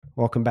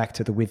Welcome back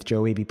to the With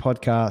Joe Eby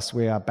podcast.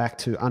 We are back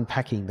to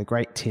unpacking the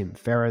great Tim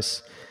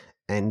Ferriss.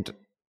 And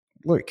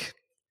Luke,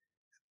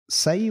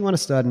 say you want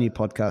to start a new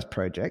podcast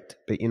project,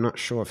 but you're not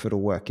sure if it'll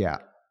work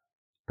out,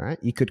 right?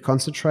 You could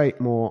concentrate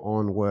more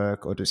on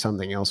work or do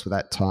something else with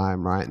that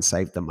time, right? And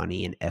save the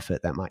money and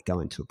effort that might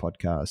go into a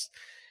podcast.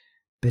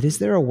 But is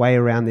there a way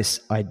around this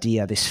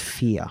idea, this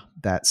fear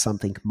that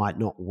something might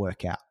not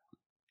work out,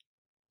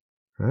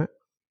 right?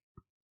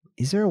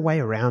 Is there a way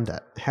around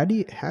it? How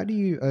do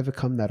you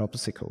overcome that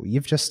obstacle?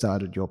 You've just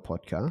started your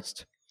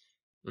podcast.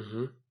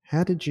 Mm-hmm.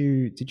 How did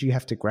you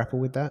have to grapple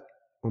with that,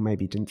 or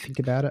maybe didn't think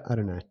about it? I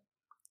don't know.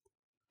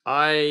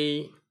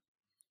 I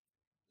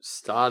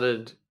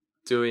started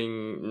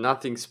doing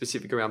nothing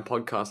specific around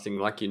podcasting,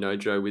 like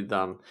Joe, with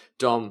Dom.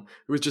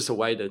 It was just a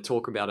way to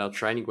talk about our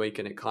training week,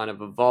 and it kind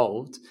of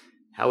evolved.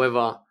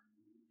 However,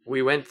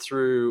 we went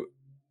through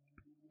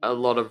a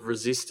lot of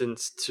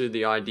resistance to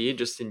the idea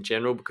just in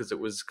general, because it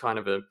was kind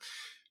of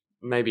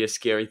maybe a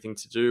scary thing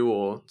to do,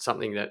 or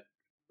something that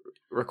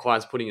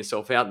requires putting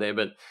yourself out there.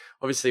 But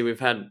obviously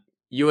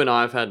you and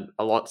I have had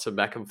a lot of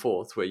back and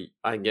forth where,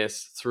 I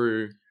guess,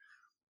 through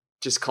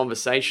just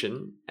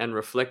conversation and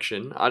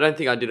reflection, I don't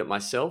think I did it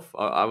myself.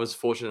 I was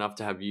fortunate enough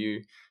to have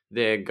you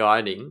there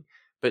guiding,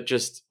 but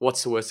just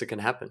what's the worst that can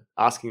happen?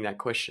 Asking that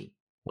question.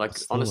 Like,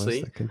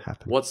 honestly,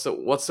 what's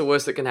the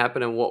worst that can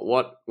happen, and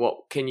what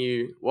can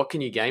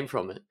you gain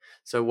from it?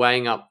 So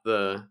weighing up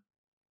the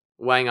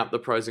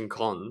pros and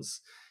cons.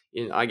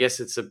 I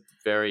guess it's a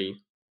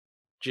very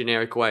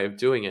generic way of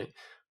doing it.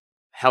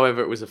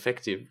 However, it was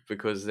effective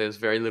because there's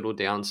very little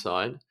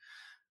downside.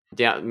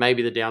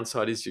 Maybe the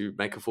downside is you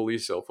make a fool of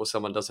yourself, or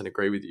someone doesn't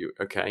agree with you.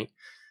 Okay,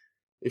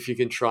 if you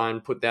can try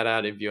and put that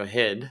out of your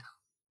head,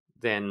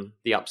 then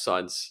the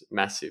upside's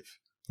massive.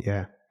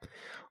 Yeah.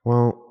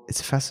 Well,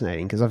 it's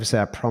fascinating because obviously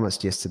I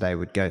promised yesterday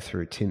we'd go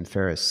through Tim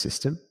Ferriss'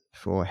 system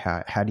for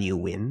how do you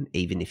win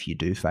even if you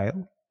do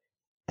fail.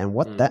 And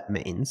what that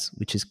means,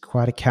 which is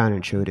quite a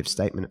counterintuitive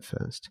statement at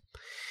first,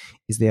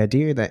 is the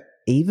idea that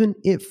even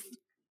if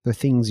the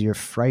things you're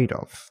afraid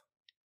of,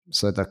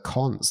 so the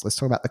cons, let's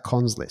talk about the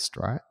cons list,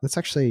 right? Let's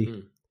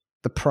actually,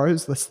 the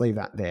pros, let's leave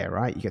that there,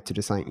 right? You get to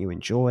do something you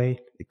enjoy.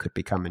 It could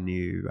become a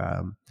new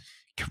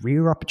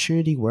career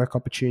opportunity, work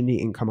opportunity,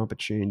 income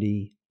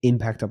opportunity,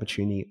 impact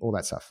opportunity, all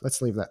that stuff.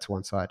 Let's leave that to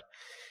one side.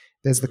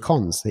 There's the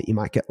cons that you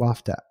might get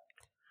laughed at,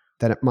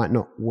 that it might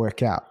not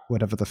work out,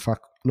 whatever the fuck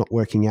not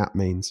working out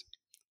means.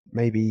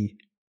 Maybe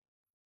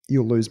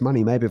you'll lose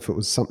money. Maybe if it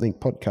was something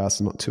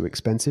podcasts are not too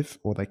expensive,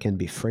 or they can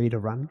be free to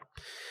run.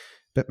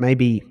 But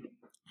maybe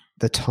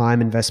the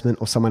time investment,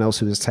 or someone else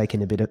who has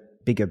taken a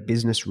bigger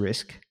business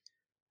risk,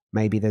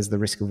 maybe there's the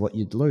risk of what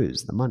you'd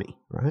lose, the money,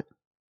 right?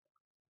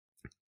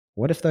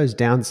 What if those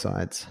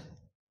downsides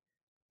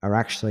are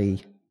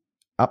actually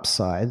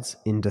upsides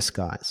in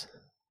disguise?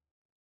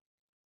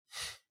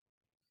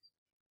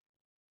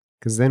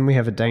 Because then we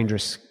have a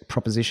dangerous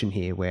proposition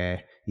here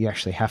where you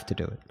actually have to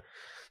do it.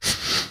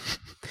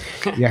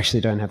 You actually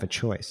don't have a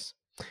choice.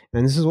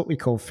 And this is what we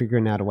call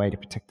figuring out a way to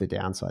protect the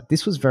downside.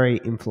 This was very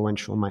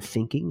influential in my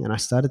thinking, and I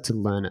started to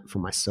learn it for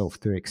myself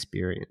through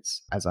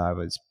experience as I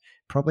was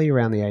probably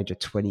around the age of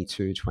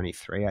 22,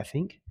 23, I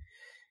think.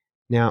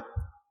 Now,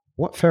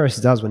 what Ferriss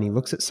does when he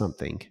looks at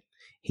something,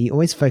 he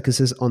always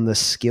focuses on the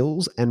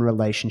skills and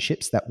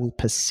relationships that will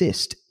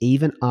persist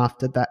even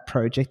after that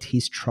project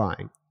he's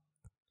trying,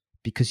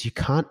 because you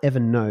can't ever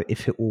know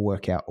if it will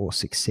work out or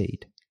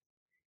succeed,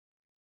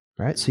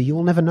 right? So you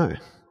will never know.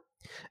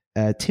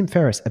 Tim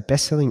Ferriss, a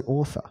best-selling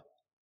author,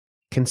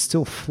 can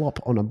still flop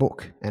on a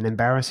book and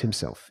embarrass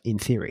himself in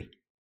theory.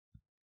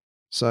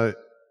 So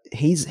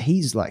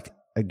he's like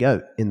a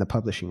goat in the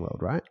publishing world,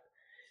 right?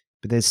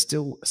 But there's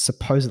still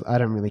supposedly, I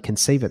don't really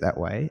conceive it that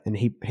way, and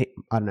he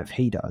I don't know if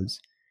he does,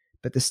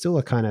 but there's still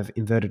a kind of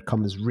inverted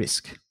commas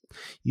risk.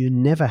 You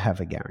never have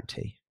a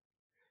guarantee.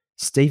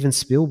 Steven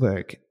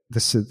Spielberg,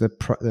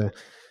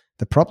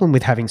 the problem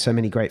with having so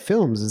many great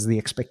films is the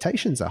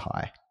expectations are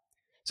high.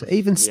 So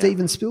even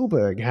Steven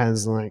Spielberg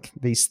has like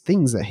these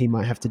things that he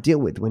might have to deal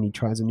with when he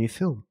tries a new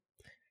film.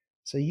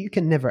 So you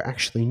can never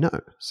actually know.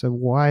 So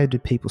why do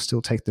people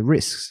still take the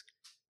risks?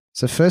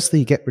 So firstly,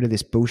 you get rid of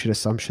this bullshit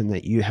assumption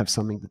that you have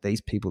something that these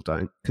people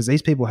don't, because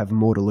these people have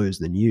more to lose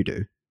than you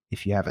do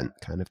if you haven't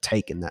kind of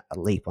taken a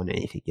leap on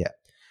anything yet.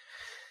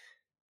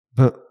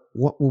 But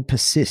what will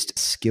persist?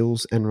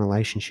 Skills and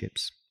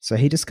relationships. So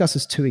he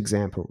discusses two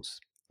examples.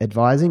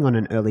 Advising on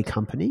an early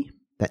company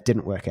that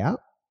didn't work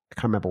out. I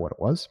can't remember what it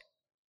was.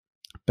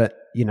 But,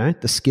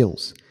 the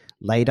skills.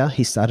 Later,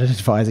 he started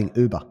advising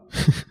Uber.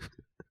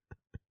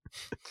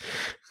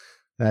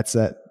 That's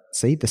it.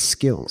 See, the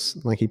skills.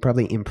 Like, he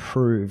probably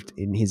improved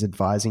in his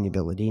advising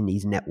ability and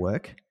his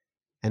network,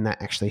 and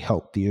that actually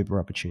helped the Uber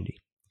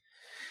opportunity.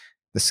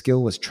 The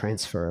skill was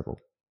transferable.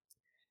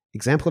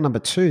 Example number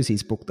 2 is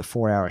his book, The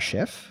 4-Hour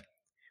Chef,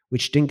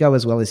 which didn't go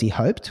as well as he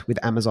hoped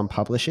with Amazon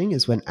Publishing,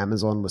 as when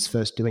Amazon was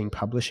first doing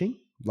publishing,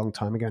 a long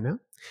time ago now.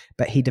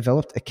 But he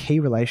developed a key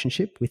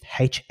relationship with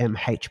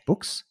HMH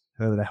Books,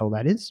 whoever the hell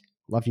that is.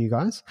 Love you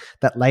guys.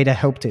 That later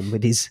helped him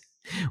with his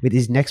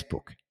next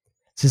book.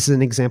 This is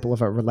an example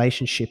of a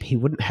relationship he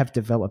wouldn't have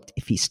developed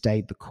if he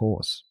stayed the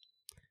course.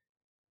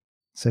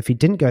 So if he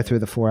didn't go through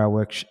the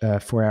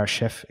 4-hour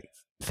chef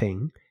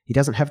thing, he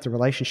doesn't have the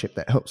relationship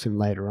that helps him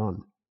later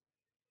on.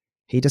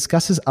 He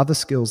discusses other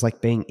skills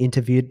like being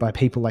interviewed by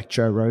people like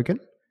Joe Rogan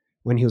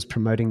when he was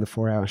promoting the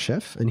 4-hour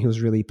chef and he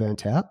was really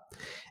burnt out.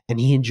 And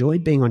he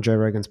enjoyed being on Joe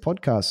Rogan's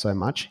podcast so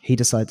much, he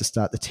decided to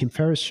start the Tim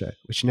Ferriss show,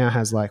 which now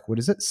has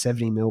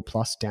 70 mil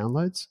plus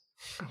downloads.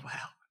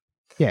 Wow.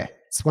 Yeah,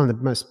 it's one of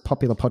the most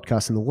popular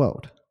podcasts in the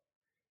world.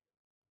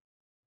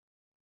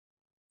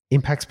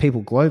 Impacts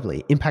people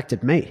globally.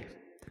 Impacted me.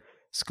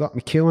 Scott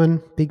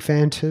McEwen, big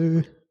fan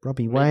too.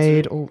 Robbie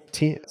Wade,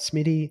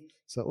 Smitty.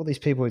 So all these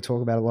people we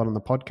talk about a lot on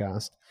the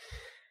podcast.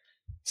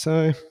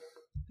 So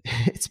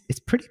it's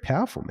pretty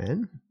powerful,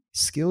 man.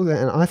 Skills.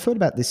 And I thought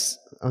about this.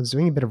 I was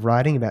doing a bit of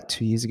writing about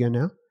 2 years ago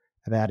now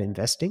about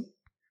investing.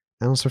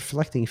 And I was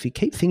reflecting, if you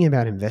keep thinking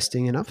about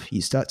investing enough,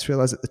 you start to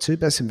realize that the two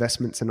best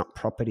investments are not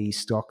property,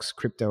 stocks,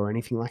 crypto, or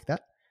anything like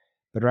that,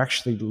 but are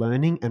actually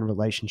learning and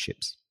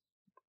relationships.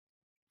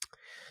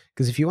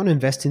 Because if you want to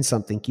invest in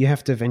something, you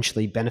have to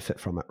eventually benefit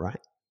from it,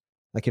 right?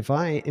 Like if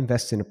I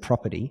invest in a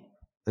property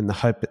in the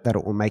hope that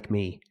it will make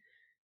me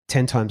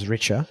 10 times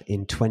richer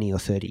in 20 or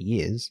 30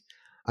 years,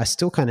 I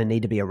still kind of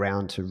need to be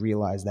around to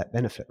realize that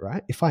benefit,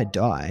 right? If I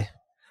die,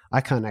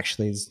 I can't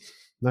actually, there's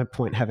no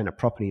point having a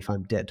property if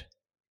I'm dead,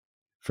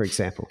 for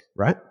example,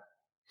 right?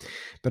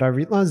 But I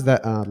realized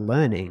that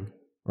learning,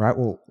 right?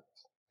 Well,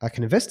 I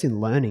can invest in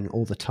learning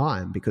all the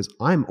time because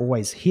I'm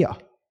always here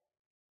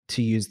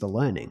to use the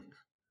learning.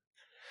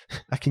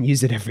 I can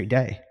use it every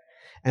day.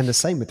 And the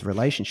same with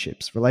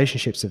relationships.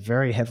 Relationships are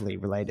very heavily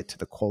related to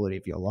the quality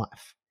of your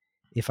life.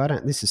 If I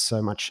don't, it's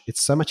so much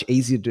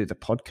easier to do the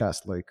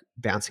podcast, Luke,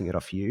 bouncing it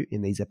off you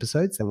in these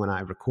episodes than when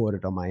I record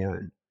it on my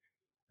own.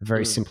 A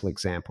very simple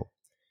example.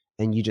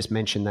 And you just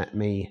mentioned that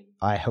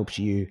I helped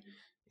you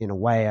in a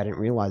way I didn't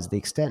realize the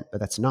extent, but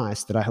that's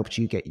nice that I helped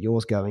you get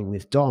yours going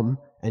with Dom,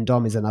 and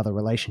Dom is another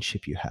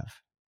relationship you have.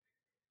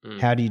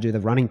 How do you do the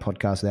running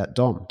podcast without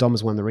Dom? Dom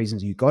is one of the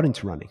reasons you got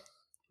into running.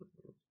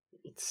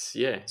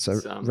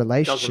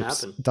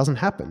 Relationships doesn't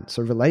happen.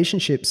 So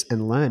relationships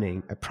and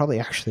learning are probably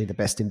actually the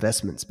best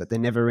investments, but they're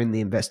never in the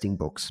investing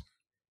books,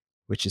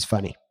 which is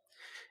funny.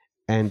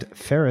 And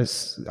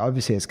Ferriss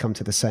obviously has come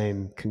to the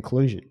same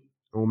conclusion,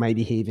 or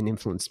maybe he even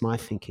influenced my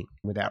thinking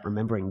without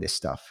remembering this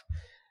stuff.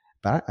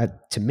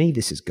 But to me,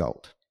 this is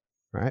gold,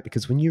 right?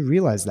 Because when you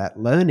realize that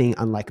learning,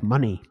 unlike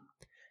money,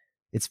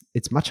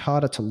 it's much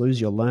harder to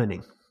lose your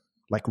learning,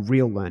 like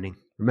real learning.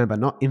 Remember,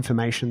 not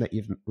information that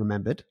you've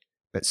remembered,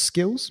 but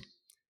skills,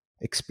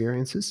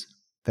 experiences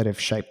that have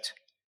shaped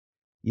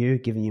you,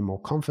 given you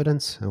more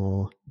confidence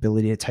or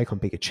ability to take on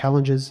bigger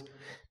challenges,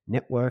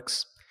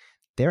 networks.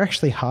 They're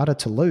actually harder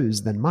to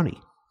lose than money,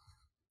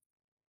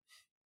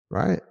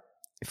 right?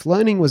 If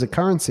learning was a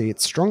currency,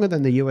 it's stronger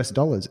than the US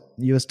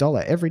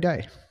dollar every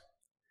day,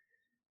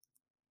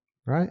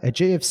 right? A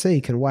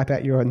GFC can wipe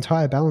out your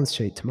entire balance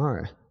sheet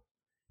tomorrow.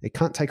 It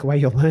can't take away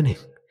your learning.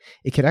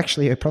 It could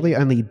actually probably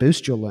only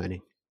boost your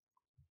learning.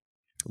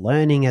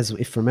 Learning, as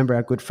if remember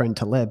our good friend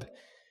Taleb,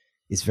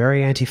 is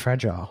very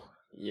anti-fragile.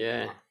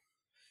 Yeah.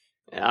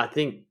 I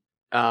think,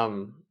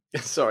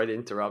 sorry to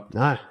interrupt.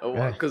 No.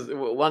 Because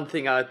one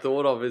thing I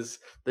thought of is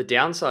the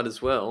downside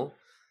as well.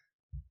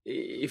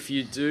 If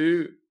you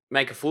do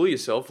make a fool of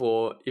yourself,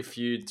 or if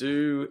you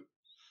do,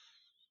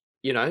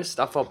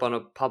 stuff up on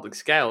a public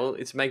scale,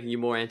 it's making you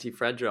more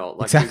anti-fragile.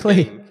 Like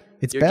exactly.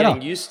 You're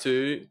getting used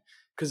to,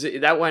 because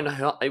it won't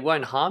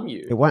harm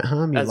you. It won't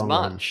harm you as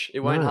much.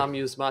 It won't harm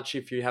you as much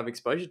if you have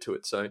exposure to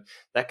it. So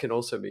that can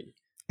also be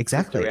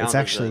exactly. It's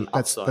actually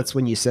that's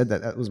when you said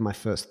that. That was my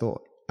first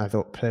thought. I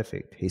thought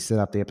perfect. He set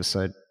up the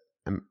episode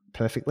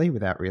perfectly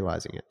without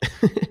realizing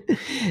it.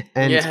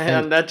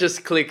 and that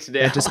just clicked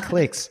now. It just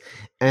clicks,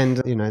 and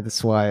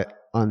that's why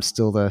I'm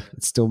still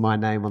it's still my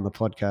name on the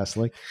podcast,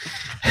 Luke.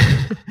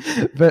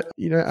 But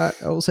I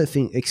also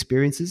think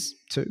experiences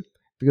too,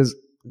 because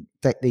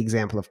take the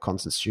example of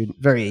Constant Student,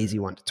 very easy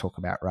one to talk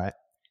about, right?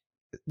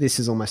 This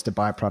is almost a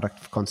byproduct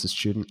of Constant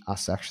Student,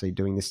 us actually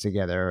doing this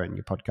together, and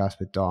your podcast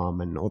with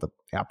Dom and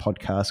our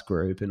podcast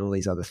group and all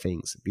these other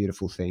things,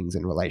 beautiful things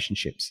and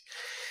relationships.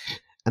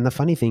 And the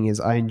funny thing is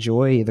I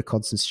enjoy the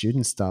Constant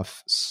Student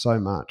stuff so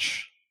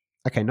much.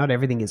 Okay, not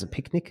everything is a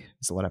picnic.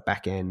 There's a lot of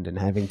back end and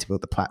having to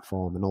build the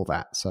platform and all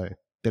that.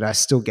 But I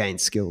still gain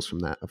skills from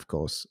that, of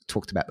course.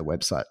 Talked about the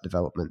website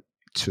development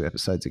 2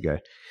 episodes ago.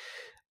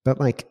 But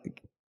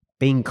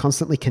being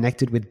constantly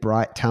connected with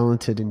bright,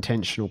 talented,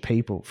 intentional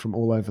people from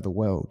all over the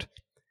world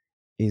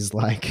is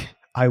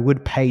I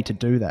would pay to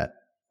do that,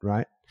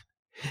 right?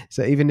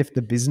 So even if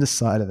the business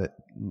side of it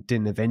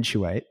didn't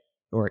eventuate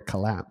or it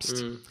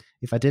collapsed,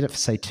 if I did it for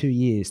say 2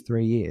 years,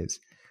 3 years,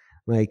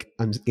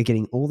 I'm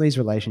getting all these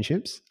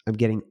relationships, I'm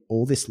getting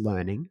all this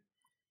learning.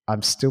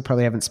 I'm still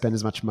probably haven't spent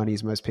as much money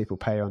as most people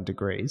pay for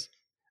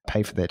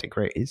their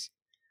degrees.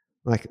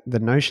 The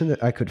notion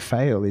that I could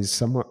fail is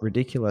somewhat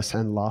ridiculous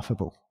and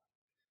laughable.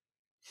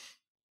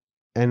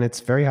 And it's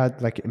very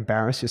hard,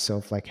 embarrass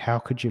yourself. How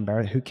could you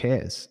embarrass? Who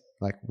cares?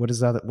 Like,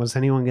 what's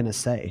anyone going to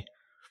say?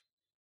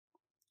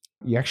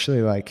 You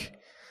actually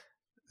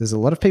there's a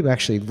lot of people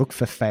actually look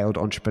for failed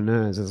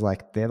entrepreneurs as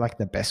like, they're like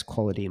the best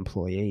quality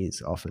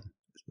employees often.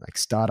 Like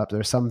startup, there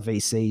are some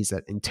VCs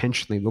that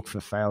intentionally look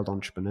for failed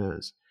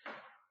entrepreneurs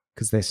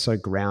because they're so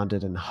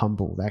grounded and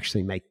humble. They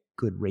actually make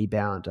good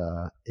rebound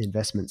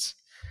investments.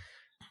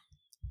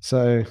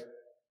 So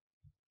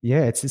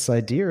yeah, it's this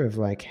idea of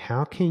like,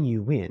 how can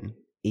you win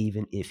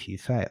even if you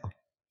fail?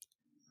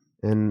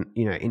 And,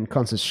 in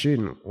Conscious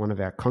Student, one of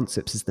our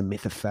concepts is the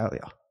myth of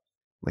failure.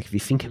 Like if you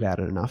think about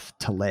it enough,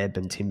 Taleb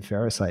and Tim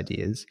Ferriss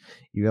ideas,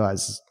 you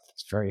realize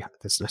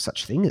there's no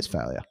such thing as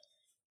failure.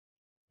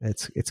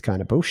 It's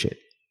kind of bullshit.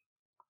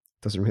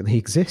 It doesn't really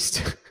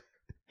exist.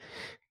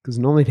 Because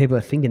normally people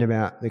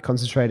are they're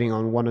concentrating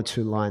on one or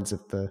two lines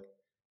of the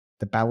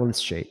balance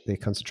sheet. They're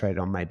concentrated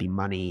on maybe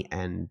money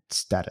and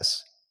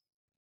status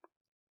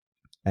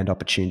and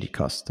opportunity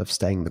cost of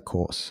staying the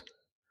course.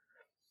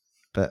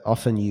 But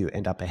often you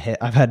end up ahead.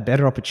 I've had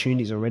better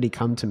opportunities already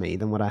come to me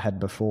than what I had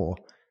before,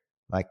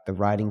 like the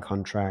writing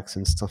contracts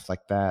and stuff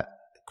like that,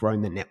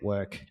 growing the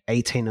network,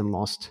 18 and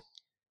lost.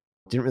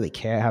 Didn't really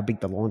care how big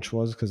the launch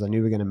was because I knew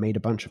we were going to meet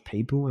a bunch of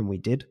people, and we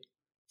did.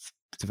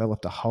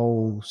 Developed a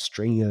whole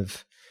string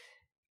of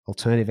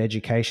alternative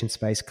education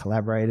space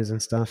collaborators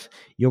and stuff.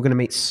 You're going to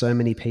meet so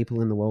many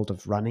people in the world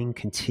of running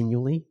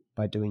continually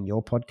by doing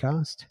your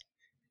podcast.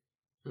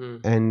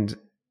 And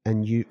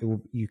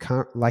you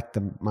can't, like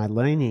my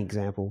learning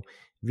example,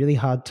 really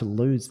hard to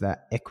lose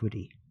that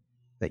equity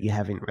that you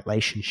have in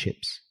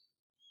relationships.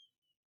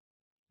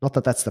 Not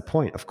that that's the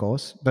point, of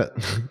course, but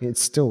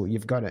it's still,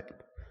 you've got it.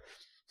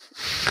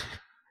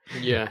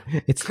 Yeah.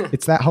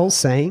 It's that whole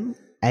saying,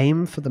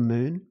 aim for the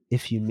moon.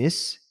 If you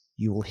miss,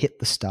 you will hit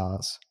the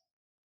stars.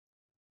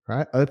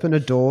 Right? Open a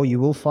door, you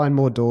will find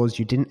more doors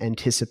you didn't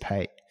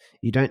anticipate.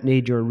 You don't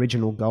need your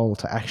original goal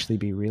to actually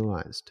be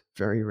realized.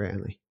 Very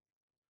rarely.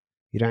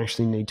 You don't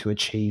actually need to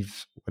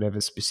achieve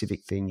whatever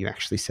specific thing you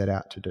actually set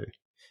out to do.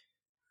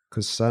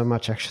 Because so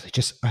much actually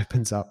just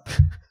opens up.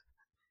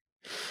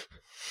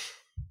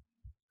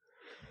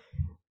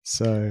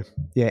 So,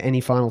 yeah,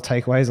 any final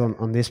takeaways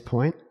on this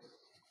point?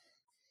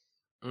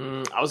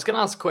 I was going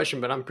to ask a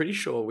question, but I'm pretty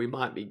sure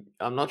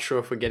I'm not sure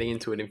if we're getting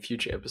into it in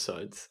future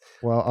episodes.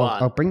 Well,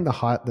 I'll bring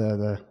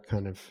the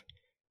kind of,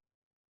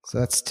 so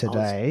that's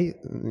today.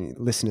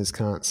 Listeners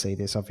can't see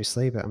this,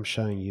 obviously, but I'm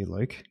showing you,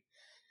 Luke.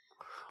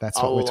 That's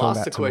what we're talking about. I'll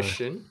ask the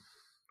question.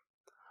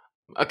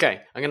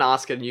 Okay, I'm going to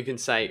ask it, and you can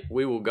say,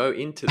 we will go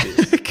into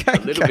this a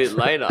little bit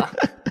later.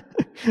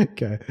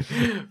 Okay.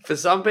 For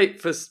some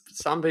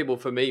people,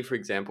 for me, for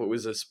example, it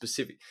was a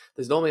specific.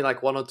 There's normally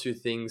like one or two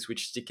things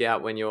which stick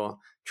out when you're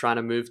trying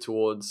to move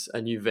towards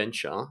a new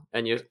venture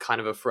and you're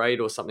kind of afraid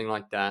or something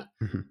like that.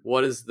 Mm-hmm.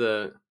 What is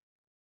the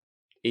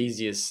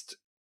easiest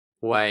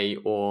way,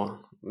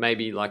 or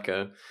maybe like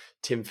a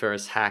Tim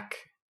Ferriss hack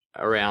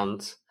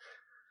around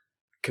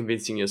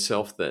convincing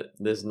yourself that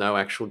there's no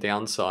actual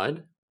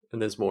downside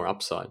and there's more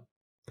upside?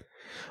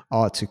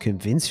 Oh, to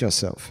convince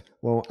yourself.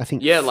 Well, I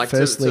think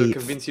firstly, to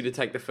convince you to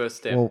take the first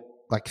step. Well,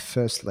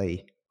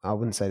 firstly, I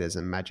wouldn't say there's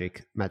a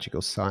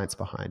magical science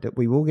behind it.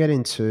 We will get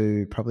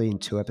into, probably in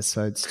 2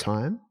 episodes'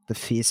 time, the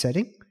fear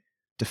setting.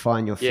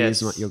 Define your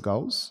fears, not your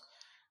goals.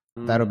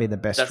 That'll be the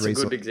best resource. That's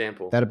a good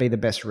example. That'll be the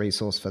best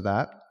resource for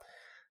that.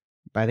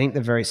 But I think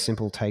the very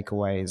simple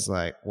takeaway is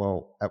like,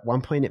 well, at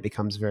one point it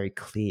becomes very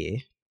clear.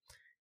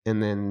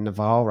 And then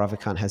Naval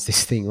Ravikant has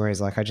this thing where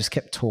he's like, I just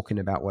kept talking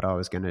about what I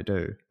was going to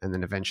do. And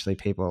then eventually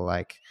people are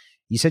like,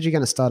 you said you're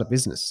going to start a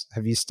business.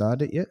 Have you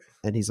started it yet?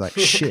 And he's like,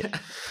 shit.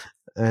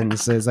 And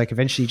so it's like,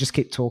 eventually you just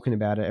keep talking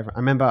about it. I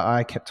remember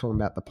I kept talking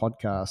about the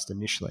podcast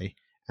initially.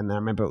 And then I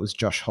remember it was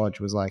Josh Hodge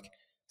was like,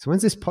 so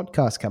when's this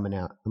podcast coming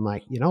out? I'm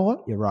like, you know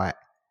what? You're right.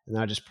 And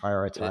then I just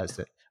prioritized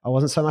it. I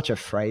wasn't so much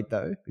afraid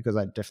though, because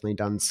I'd definitely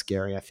done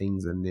scarier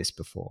things than this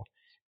before.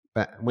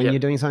 But when you're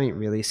doing something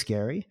really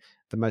scary,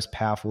 the most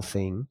powerful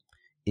thing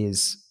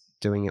is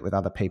doing it with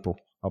other people,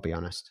 I'll be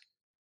honest,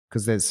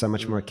 because there's so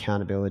much more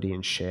accountability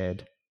and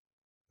shared.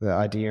 The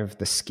idea of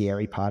the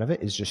scary part of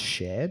it is just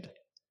shared.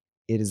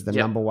 It is the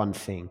number one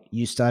thing.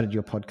 You started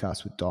your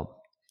podcast with Dom,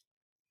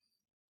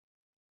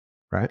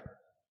 right?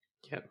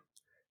 Yep.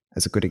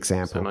 As a good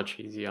example. So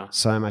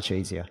much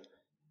easier.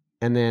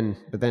 But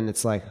then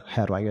it's like,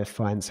 how do I go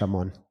find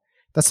someone?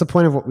 That's the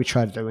point of what we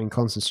try to do in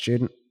Constant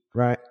Student,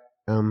 right?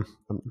 I'm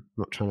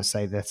not trying to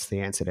say that's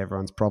the answer to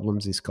everyone's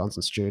problems is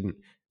Constant Student.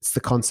 It's the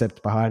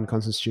concept behind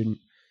Constant Student.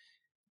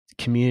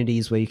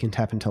 Communities where you can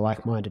tap into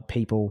like-minded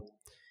people,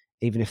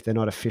 even if they're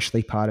not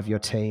officially part of your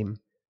team.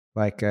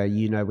 Like,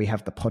 we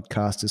have the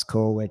Podcasters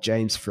Call where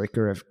James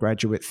Fricker of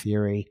Graduate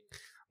Theory,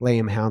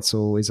 Liam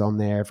Hounsell is on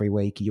there every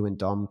week. You and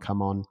Dom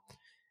come on.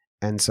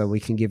 And so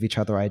we can give each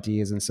other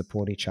ideas and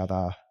support each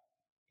other.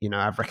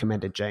 I've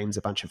recommended James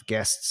a bunch of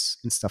guests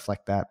and stuff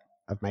like that.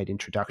 I've made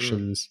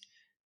introductions.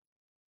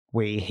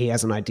 He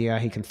has an idea,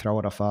 he can throw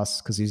it off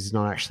us because he's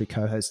not actually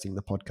co-hosting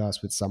the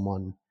podcast with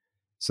someone.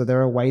 So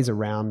there are ways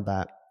around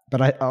that.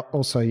 But I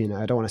also,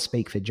 I don't want to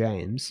speak for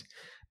James,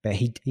 But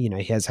he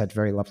has had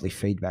very lovely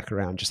feedback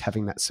around just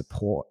having that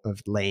support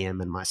of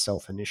Liam and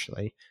myself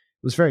initially.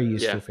 It was very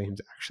useful for him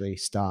to actually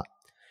start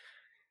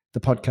the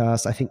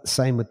podcast. I think the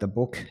same with the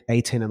book,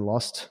 18 and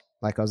Lost.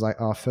 Like I was like,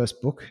 oh,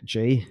 first book,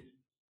 gee,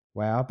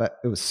 wow. But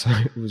it was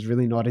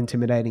really not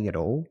intimidating at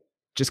all.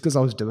 Just because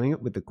I was doing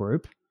it with the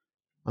group,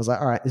 I was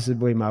like, all right, this would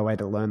be my way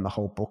to learn the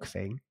whole book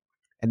thing.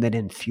 And then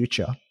in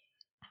future,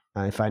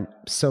 if I'm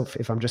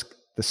just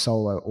the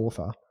solo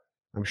author,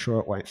 I'm sure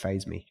it won't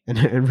faze me. And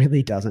it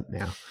really doesn't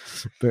now.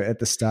 But at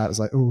the start, it's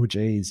like, oh,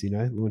 geez,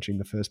 launching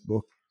the first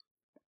book.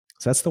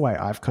 So that's the way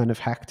I've kind of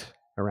hacked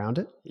around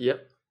it.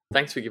 Yep.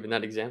 Thanks for giving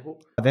that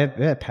example.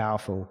 They're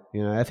powerful.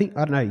 I think,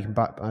 I don't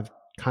know, I've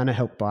kind of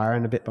helped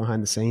Byron a bit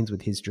behind the scenes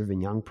with his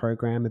Driven Young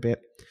program a bit.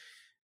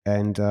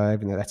 And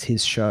even though that's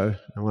his show,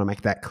 I want to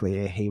make that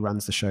clear. He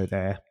runs the show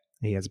there.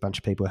 He has a bunch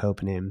of people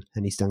helping him,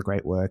 and he's done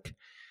great work.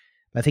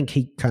 I think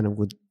he kind of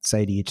would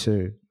say to you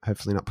too,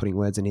 hopefully not putting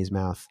words in his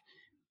mouth,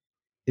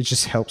 it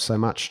just helps so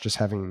much just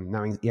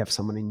knowing you have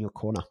someone in your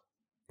corner.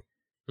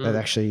 That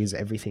actually is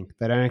everything.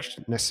 They don't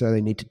actually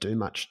necessarily need to do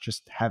much.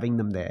 Just having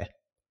them there.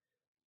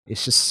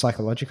 It's just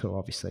psychological,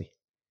 obviously.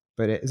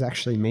 But it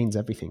actually means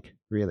everything,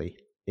 really.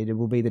 It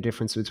will be the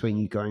difference between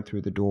you going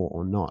through the door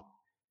or not.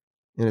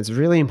 And it's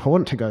really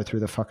important to go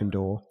through the fucking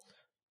door,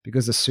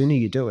 because the sooner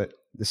you do it,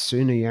 the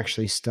sooner you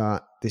actually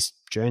start this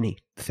journey,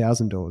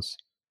 1,000 doors.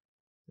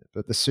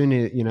 But the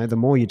sooner, the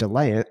more you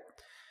delay it,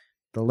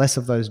 the less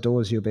of those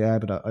doors you'll be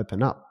able to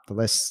open up. The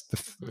less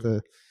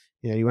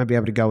you won't be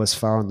able to go as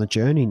far on the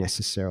journey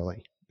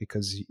necessarily,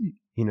 because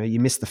you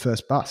missed the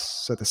first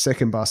bus, so the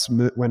second bus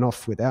went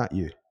off without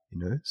you.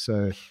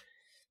 So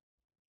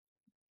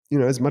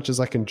as much as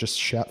I can just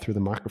shout through the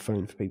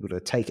microphone for people to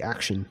take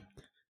action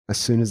as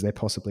soon as they're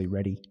possibly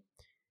ready.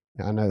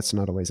 I know it's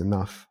not always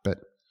enough, but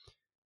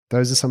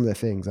those are some of the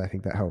things I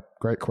think that help.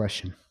 Great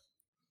question.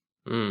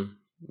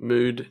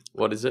 Mood.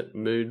 What is it?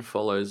 Mood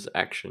follows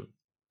action.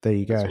 There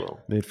you go. Well.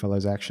 Mood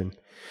follows action.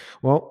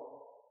 Well,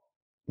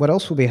 what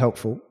else will be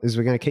helpful is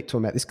we're going to keep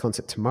talking about this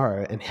concept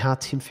tomorrow and how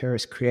Tim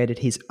Ferriss created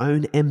his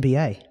own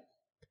MBA.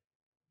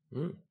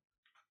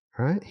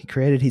 Right? He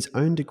created his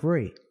own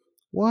degree.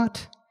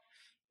 What?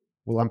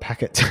 We'll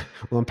unpack it.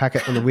 We'll unpack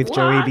it on the With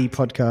Joe Eby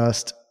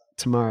podcast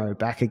tomorrow.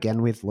 Back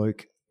again with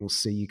Luke. We'll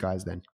see you guys then.